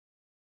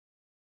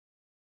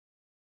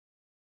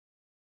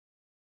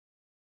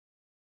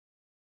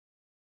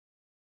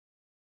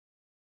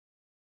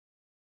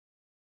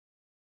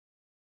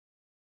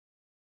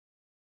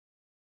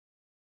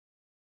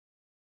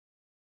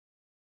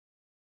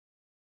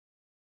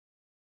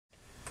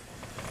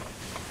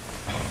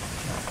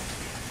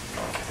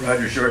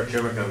Roger Short,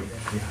 Chimicum.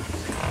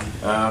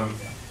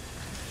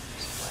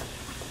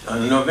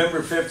 On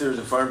November 5th, there was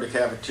a Farm to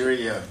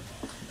Cafeteria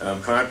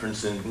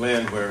conference in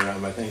Glen where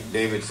I think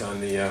David's on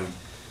the,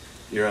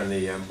 you're on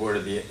the board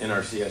of the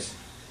NRCS,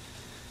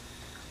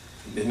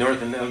 the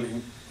North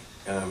and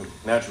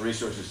Natural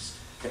Resources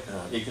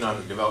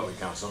Economic Development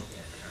Council.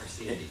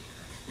 Yeah, the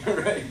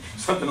RCD. Right,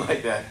 something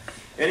like that.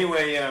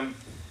 Anyway,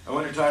 I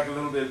want to talk a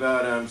little bit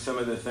about some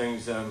of the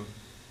things that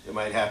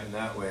might happen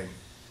that way.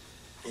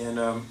 And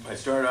I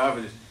start off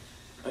with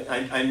this.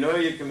 I know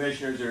you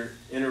commissioners are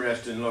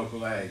interested in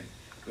local ag,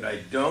 but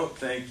I don't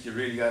think you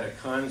really got a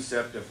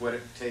concept of what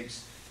it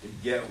takes to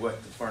get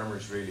what the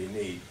farmers really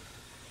need.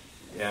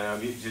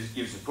 And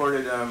you've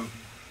supported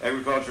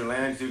agricultural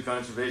land through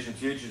conservation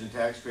futures and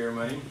taxpayer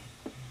money.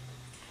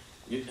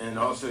 You've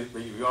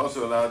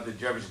also allowed the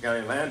Jefferson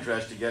County Land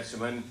Trust to get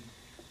some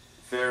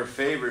unfair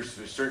favors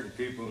for certain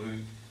people who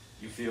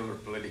you feel are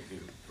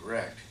politically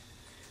correct.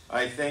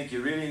 I think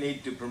you really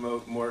need to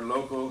promote more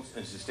local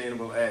and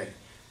sustainable ag,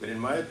 but in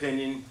my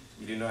opinion,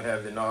 you do not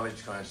have the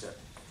knowledge concept.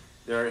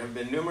 There have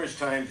been numerous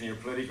times when your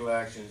political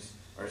actions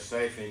are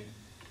siphoning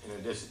in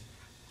a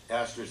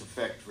disastrous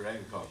effect for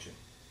agriculture.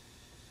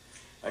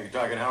 I could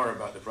talk an hour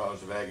about the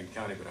problems of ag in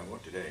county, but I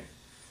won't today.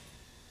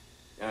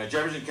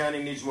 Jefferson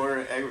County needs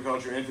more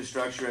agriculture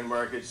infrastructure and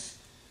markets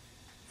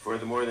for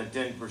the more than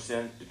 10%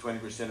 to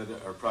 20%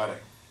 of our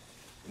product.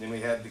 And then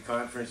we had the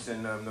conference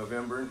in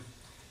November.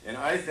 And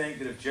I think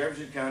that if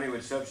Jefferson County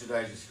would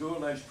subsidize the school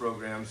lunch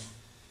programs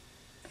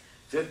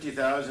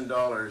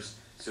 $50,000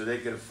 so they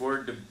could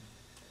afford to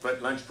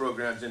put lunch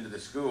programs into the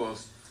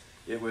schools,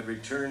 it would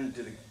return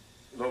to the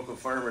local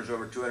farmers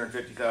over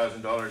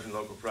 $250,000 in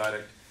local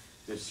product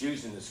that's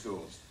used in the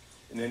schools.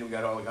 And then we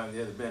got all the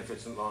other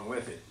benefits along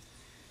with it,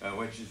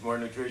 which is more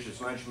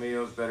nutritious lunch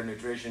meals, better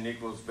nutrition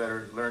equals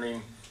better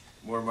learning,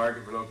 more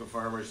market for local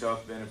farmers,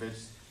 health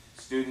benefits,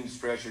 students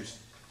pressures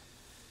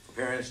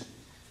parents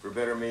for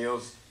better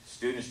meals,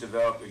 students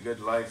develop a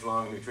good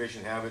lifelong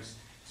nutrition habits,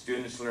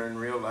 students learn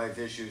real life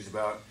issues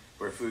about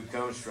where food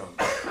comes from.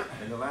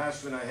 And the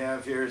last one I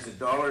have here is the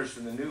dollars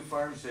from the new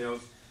farm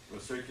sales will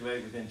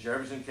circulate within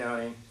Jefferson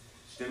County,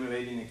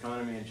 stimulating the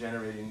economy and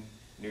generating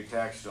new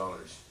tax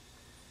dollars.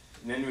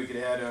 And then we could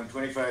add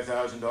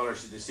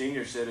 $25,000 to the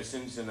senior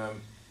citizens and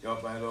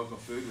help buy local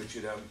food, which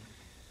would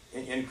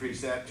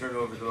increase that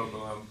turnover to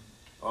local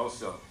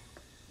also.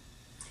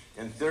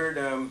 And third,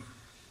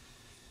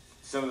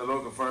 some of the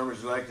local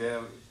farmers would like to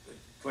have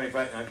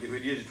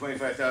we'd use a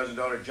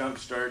 $25,000 jump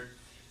start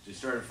to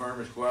start a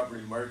farmers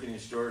cooperative marketing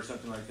store or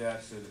something like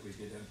that so that we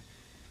could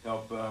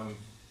help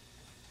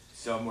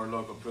sell more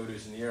local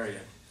produce in the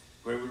area.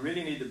 Where we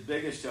really need the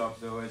biggest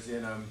help though is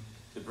in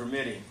the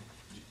permitting,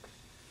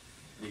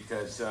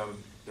 because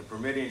the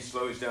permitting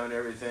slows down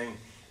everything,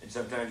 and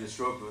sometimes a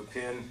stroke of a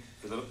pen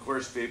for the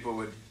horse people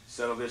would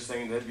settle this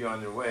thing and they'd be on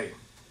their way.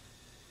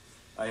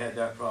 I had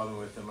that problem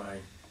with my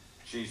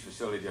cheese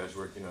facility I was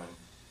working on.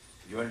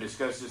 If you want to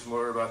discuss this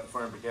more about the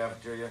farm to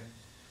cafeteria,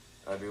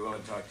 I'd be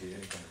willing to talk to you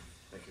anytime.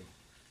 Thank you.